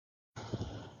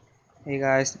Hey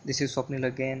guys, this is Swapnil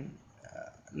again.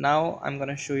 Now I'm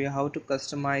gonna show you how to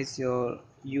customize your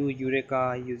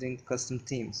Yureka using custom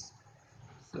themes.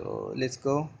 So let's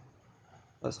go.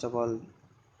 First of all,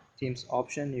 themes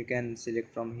option you can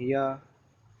select from here.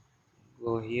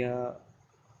 Go here,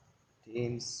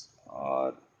 themes,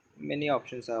 or many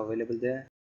options are available there.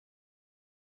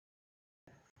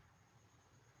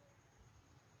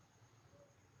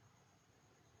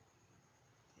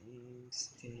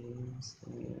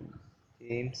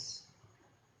 Themes.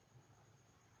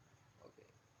 Okay,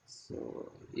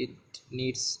 so it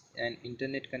needs an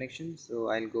internet connection. So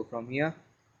I'll go from here.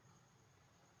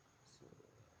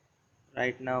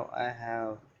 Right now I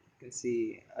have, you can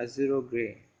see, Azure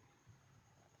Gray.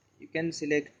 You can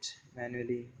select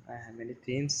manually. I have many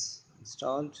themes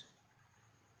installed.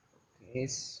 Okay,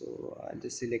 so I'll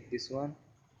just select this one.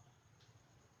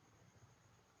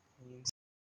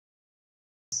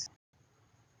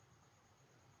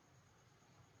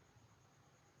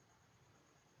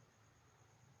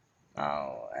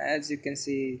 Now as you can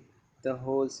see, the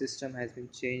whole system has been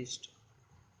changed.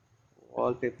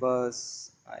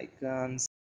 Wallpapers, icons,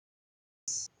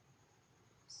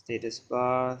 status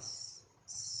bars,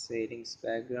 settings,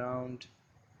 background,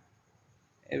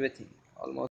 everything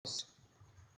almost.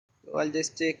 So I'll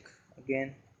just check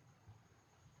again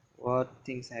what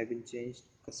things have been changed,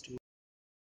 customized.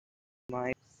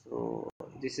 So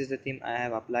this is the theme I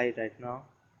have applied right now.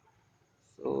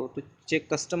 So to check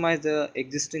customize the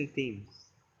existing themes,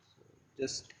 so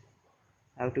just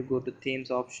have to go to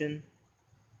themes option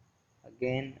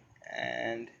again,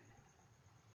 and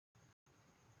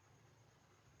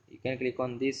you can click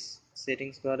on this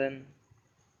settings button.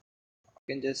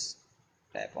 You can just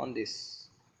tap on this.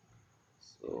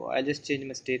 So I just change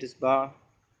my status bar.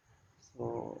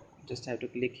 So just have to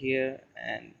click here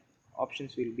and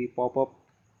options will be pop up.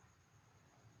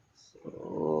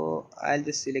 So I'll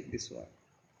just select this one.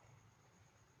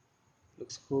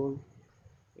 Looks cool.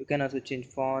 You can also change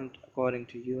font according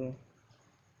to you.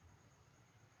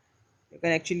 You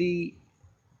can actually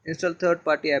install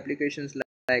third-party applications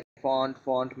like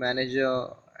font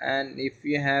manager, and if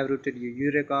you have rooted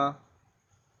your Yureka,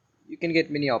 you can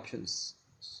get many options.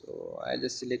 So I'll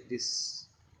just select this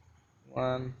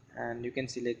one, and you can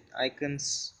select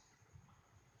icons.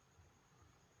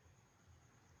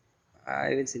 I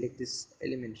will select this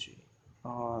elementary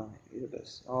or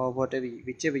Erebus or whatever,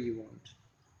 whichever you want.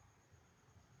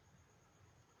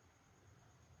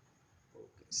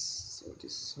 Okay, so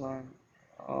this one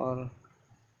or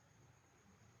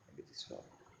maybe this one.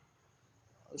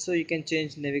 Also, you can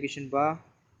change navigation bar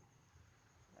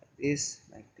like this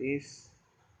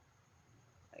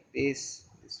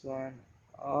one,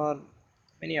 or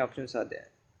many options are there.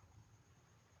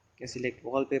 You can select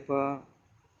wallpaper.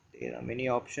 There are many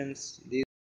options. These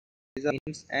are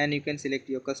themes, and you can select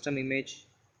your custom image,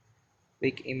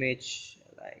 quick image,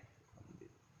 like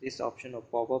this option of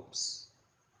pop-ups.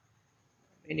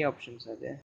 Many options are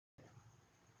there.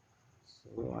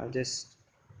 So I'll just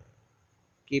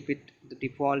keep it the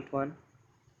default one.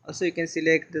 Also, you can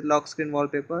select the lock screen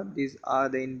wallpaper. These are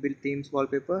the inbuilt themes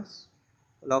wallpapers.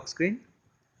 Lock screen.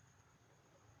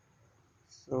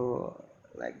 So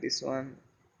like this one,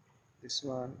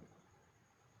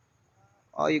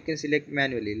 or you can select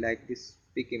manually like this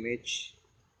big image,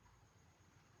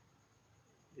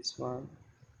 this one.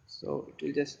 So it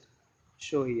will just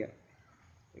show here.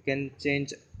 You can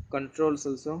change controls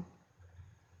also,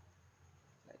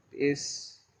 like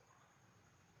this.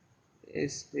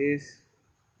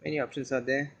 Many options are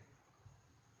there.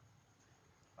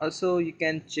 Also, you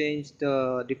can change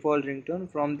the default ringtone.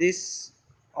 From this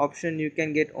option you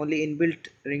can get only inbuilt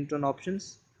ringtone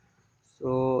options.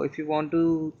 So if you want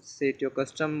to set your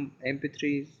custom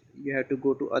mp3s, you have to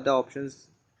go to other options.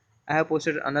 I have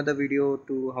posted another video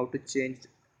to how to change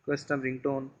custom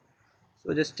ringtone,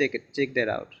 so just check that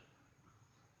out.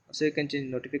 So you can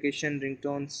change notification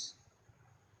ringtones.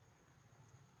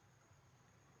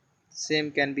 Same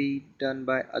can be done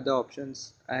by other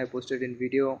options I have posted in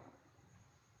video.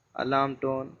 Alarm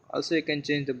tone. Also you can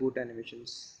change the boot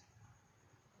animations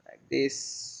like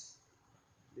this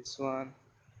one,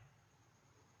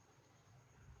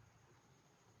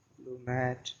 blue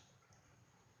matte.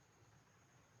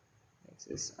 Next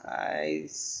is I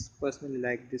personally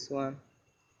like this one,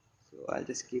 so I'll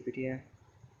just keep it here.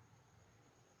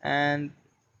 And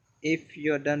if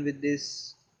you're done with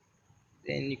this,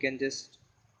 then you can just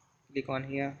click on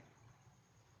here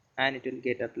and it will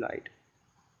get applied.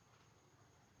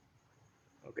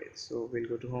 Okay, so we'll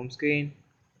go to home screen.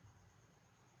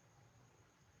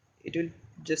 It will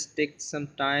just take some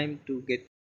time to get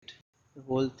the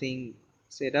whole thing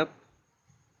set up.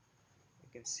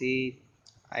 You can see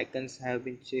icons have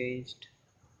been changed.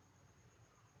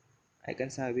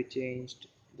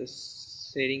 The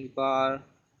setting bar,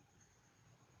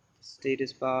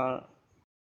 status bar,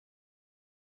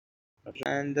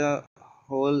 and the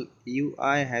whole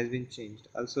UI has been changed.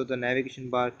 Also the navigation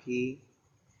bar key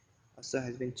also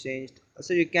has been changed.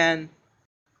 Also you can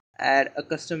add a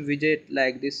custom widget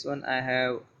like this one I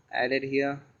have added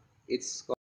here. It's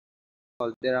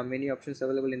called, there are many options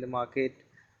available in the market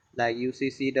like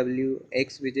UCCW,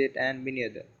 X widget and many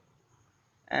other.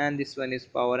 And this one is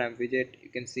power amp widget. You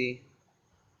can see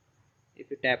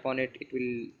if you tap on it, it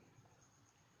will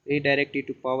redirect you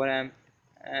to power amp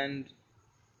and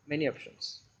many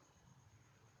options.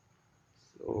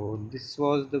 So this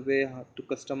was the way how to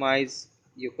customize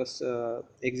your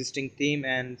existing theme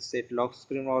and set lock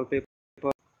screen wallpaper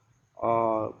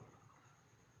or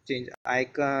change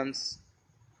icons,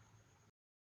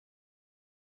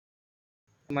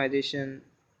 customization,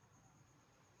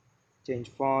 change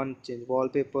font, change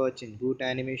wallpaper, change boot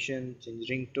animation, change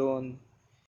ringtone,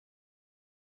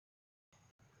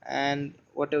 and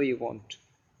whatever you want.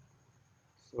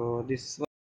 So this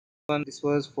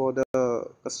was for the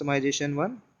customization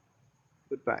one.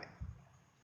 Goodbye.